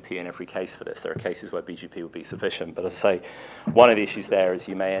use BMP in every case for this. There are cases where BGP would be sufficient. But as I say, one of the issues there is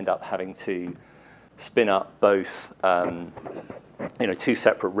you may end up having to spin up both two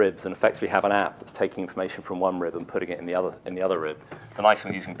separate ribs and effectively have an app that's taking information from one rib and putting it in the other rib. The nice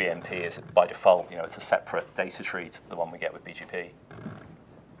thing with using BMP is by default, it's a separate data tree to the one we get with BGP.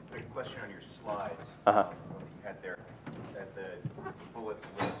 A question on your slides, Uh-huh. what you had there, that the bullet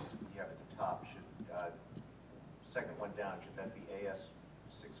list you have at the top should, second one down, should that be AS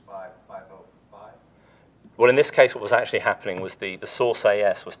 6 5.5.505? Well, in this case, what was actually happening was the source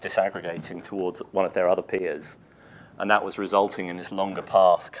AS was disaggregating towards one of their other peers, and that was resulting in this longer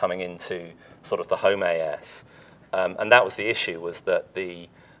path coming into sort of the home AS. And that was the issue, was that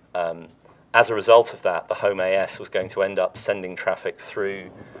as a result of that, the home AS was going to end up sending traffic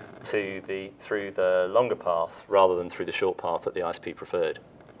through the longer path rather than through the short path that the ISP preferred.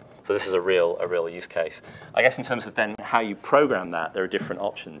 So this is a real use case. I guess in terms of then how you program that, there are different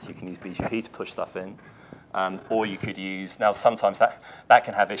options. You can use BGP to push stuff in, or you could use, now sometimes that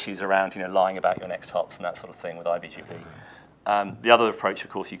can have issues around lying about your next hops and that sort of thing with iBGP. The other approach, of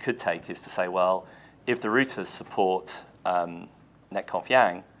course, you could take is to say, well, if the routers support NETCONF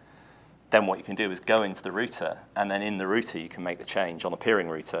YANG, then what you can do is go into the router, and then in the router you can make the change on the peering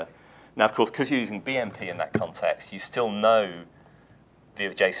router. Now, of course, because you're using BMP in that context, you still know the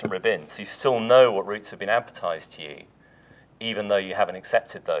adjacent rib in. So you still know what routes have been advertised to you, even though you haven't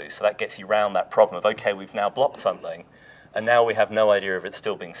accepted those. So that gets you around that problem of, OK, we've now blocked something, and now we have no idea if it's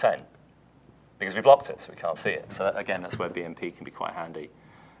still being sent, because we blocked it, so we can't see it. So that, again, that's where BMP can be quite handy.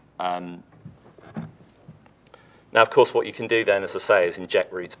 Now, of course, what you can do then, as I say, is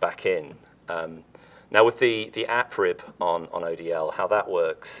inject routes back in. Now, with the app rib on ODL, how that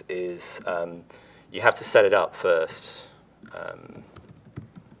works is you have to set it up first.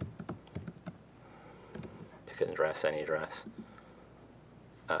 Pick an address, any address,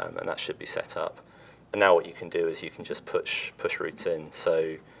 and that should be set up. And now what you can do is you can just push routes in.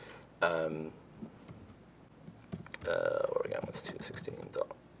 So, where are we going?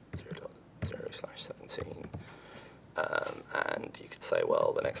 192.16.0.0/17. And you could say,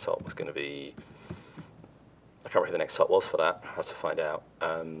 well, the next hop was going to be, I can't remember who the next hop was for that. I have to find out.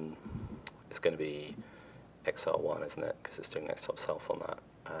 It's going to be XR1, isn't it? Because it's doing next hop self on that,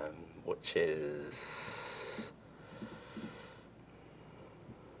 which is,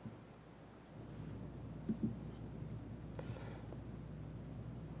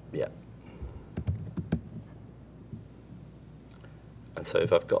 yeah. And so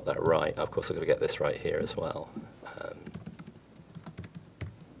if I've got that right, of course I've got to get this right here as well.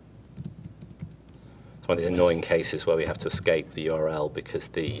 It's one of these annoying cases where we have to escape the URL because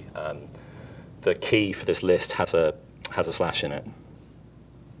the key for this list has a slash in it.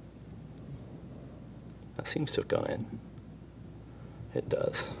 That seems to have gone in. It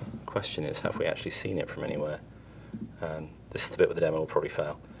does. The question is, have we actually seen it from anywhere? This is the bit where the demo will probably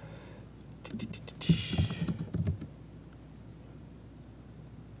fail.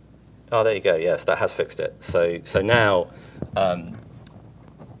 Oh, there you go. Yes, that has fixed it. So now,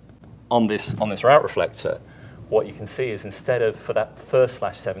 on this route reflector, what you can see is instead of for that first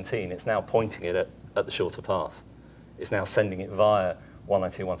 /17, it's now pointing it at the shorter path. It's now sending it via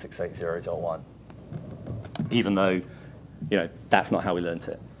 192.168.0.1, even though that's not how we learned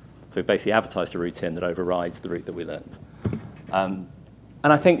it. So we basically advertised a route in that overrides the route that we learned. And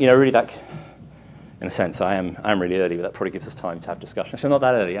I think really that, in a sense, I am really early, but that probably gives us time to have discussion. Actually, I'm not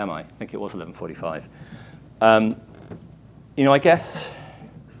that early, am I? I think it was 11:45.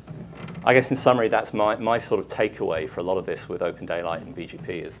 I guess in summary, that's my sort of takeaway for a lot of this with OpenDaylight and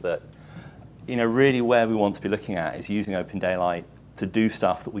BGP is that, really where we want to be looking at is using OpenDaylight to do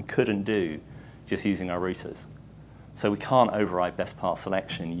stuff that we couldn't do just using our routers. So we can't override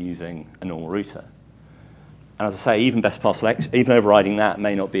best-path-selection using a normal router. And as I say, even best-path-selection, even overriding that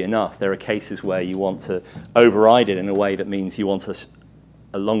may not be enough. There are cases where you want to override it in a way that means you want a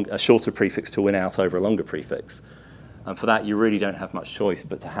shorter prefix to win out over a longer prefix. And for that, you really don't have much choice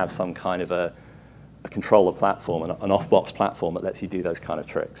but to have some kind of a controller platform, an off-box platform that lets you do those kind of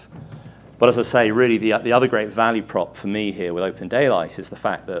tricks. But as I say, really the other great value prop for me here with OpenDaylight is the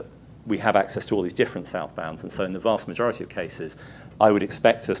fact that we have access to all these different southbounds. And so in the vast majority of cases, I would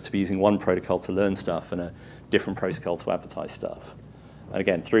expect us to be using one protocol to learn stuff and a different protocol to advertise stuff. And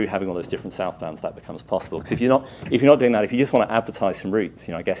again, through having all those different southbounds, that becomes possible. Because if you're not doing that, if you just want to advertise some routes,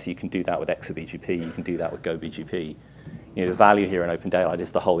 I guess you can do that with ExaBGP, you can do that with GoBGP. The value here in OpenDaylight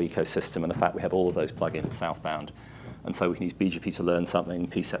is the whole ecosystem and the fact we have all of those plugins southbound. And so we can use BGP to learn something,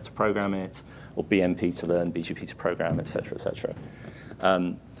 PCEP to program it, or BMP to learn, BGP to program, et cetera, et cetera.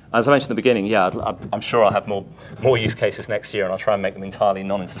 As I mentioned at the beginning, yeah, I'm sure I'll have more use cases next year, and I'll try and make them entirely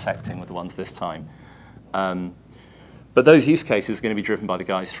non-intersecting with the ones this time. But those use cases are going to be driven by the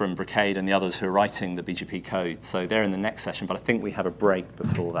guys from Brocade and the others who are writing the BGP code. So they're in the next session, but I think we have a break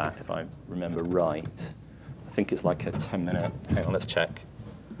before that, if I remember right. I think it's like a 10-minute. Hang on, let's check.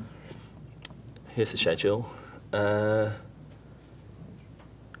 Here's the schedule.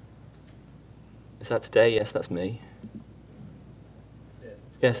 Is that today? Yes, that's me.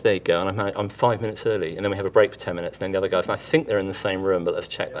 Yes, there you go. And I'm 5 minutes early, and then we have a break for 10 minutes, and then the other guys, and I think they're in the same room, but let's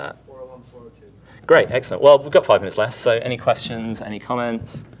check that. 401, 402. Great, excellent. Well, we've got 5 minutes left, so any questions, any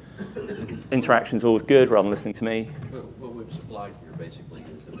comments? Interaction's always good rather than listening to me. Well, what we've supplied here basically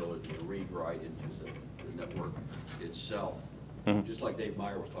is the ability to read right into the network itself. Just like Dave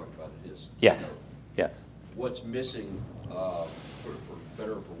Meyer was talking about in his Yes, keynote. yes. What's missing, for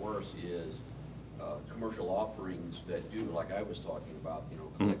better or for worse, is commercial offerings that do, like I was talking about, you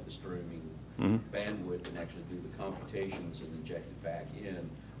know, collect the streaming bandwidth and actually do the computations and inject it back in,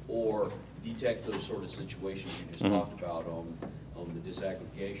 or detect those sort of situations you just talked about on the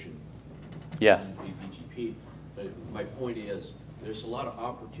disaggregation. Yeah. BGP. But my point is, there's a lot of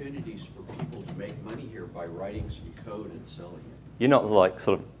opportunities for people to make money here by writing some code and selling it. You're not like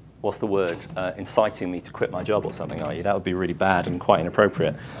sort of, what's the word, inciting me to quit my job or something, are you? That would be really bad and quite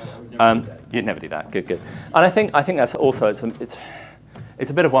inappropriate. You'd never do that. Good, good. And I think that's also, it's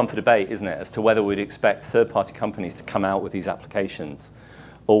a bit of one for debate, isn't it, as to whether we'd expect third-party companies to come out with these applications,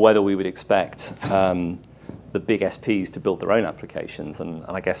 or whether we would expect the big SPs to build their own applications, and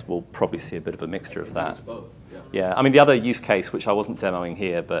I guess we'll probably see a bit of a mixture of that. It's both. Yeah, I mean, the other use case, which I wasn't demoing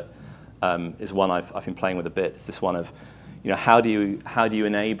here, but is one I've been playing with a bit, is this one of, you know, how do you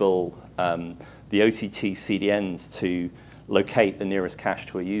enable the OTT CDNs to locate the nearest cache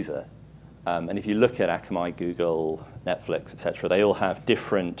to a user? And if you look at Akamai, Google, Netflix, etc., they all have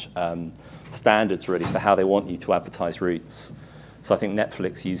different standards really for how they want you to advertise routes. So I think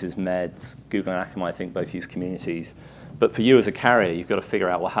Netflix uses meds, Google and Akamai I think both use communities. But for you as a carrier, you've got to figure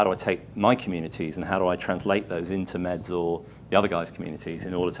out, well, how do I take my communities and how do I translate those into meds or the other guys' communities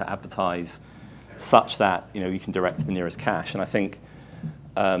in order to advertise such that, you know, you can direct to the nearest cache. And I think,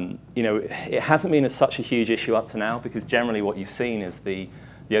 you know, it hasn't been such a huge issue up to now, because generally what you've seen is the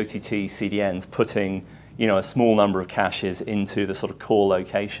OTT CDNs putting, you know, a small number of caches into the sort of core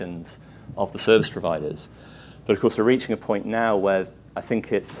locations of the service providers. But of course, we're reaching a point now where I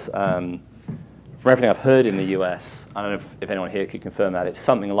think it's, from everything I've heard in the US, I don't know if anyone here could confirm that, it's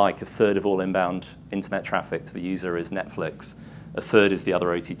something like a third of all inbound internet traffic to the user is Netflix, a third is the other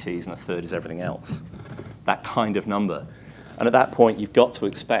OTTs, and a third is everything else. That kind of number. And at that point, you've got to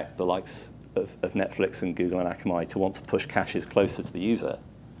expect the likes of Netflix and Google and Akamai to want to push caches closer to the user.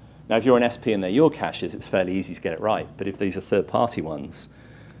 Now, if you're an SP and they're your caches, it's fairly easy to get it right. But if these are third-party ones,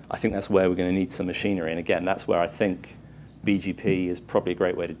 I think that's where we're going to need some machinery. And again, that's where I think BGP is probably a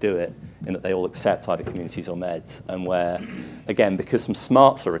great way to do it, in that they all accept either communities or meds. And where, again, because some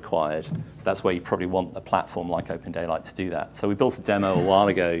smarts are required, that's where you probably want a platform like OpenDaylight to do that. So we built a demo a while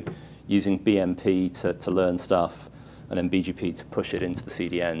ago using BMP to learn stuff, and then BGP to push it into the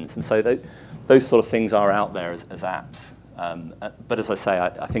CDNs. And so those sort of things are out there as apps. But as I say,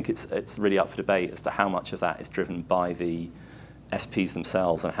 I think it's really up for debate as to how much of that is driven by the SPs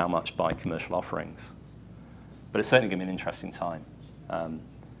themselves and how much by commercial offerings. But it's certainly going to be an interesting time.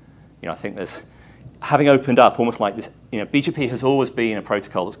 You know, I think there's, having opened up almost like this, you know, BGP has always been a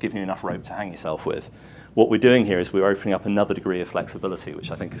protocol that's given you enough rope to hang yourself with. What we're doing here is we're opening up another degree of flexibility, which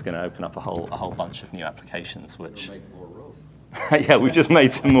I think is going to open up a whole bunch of new applications. Which Make more rope. yeah, we've just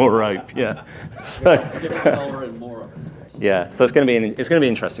made some more rope. Yeah. So, Different color and more of it. yeah. So it's going to be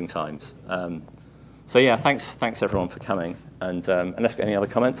interesting times. So yeah, thanks everyone for coming. And unless we've got any other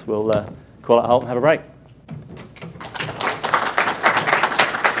comments, we'll call it a halt and have a break.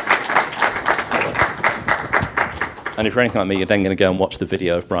 And if you're anything like me, you're then going to go and watch the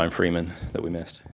video of Brian Freeman that we missed.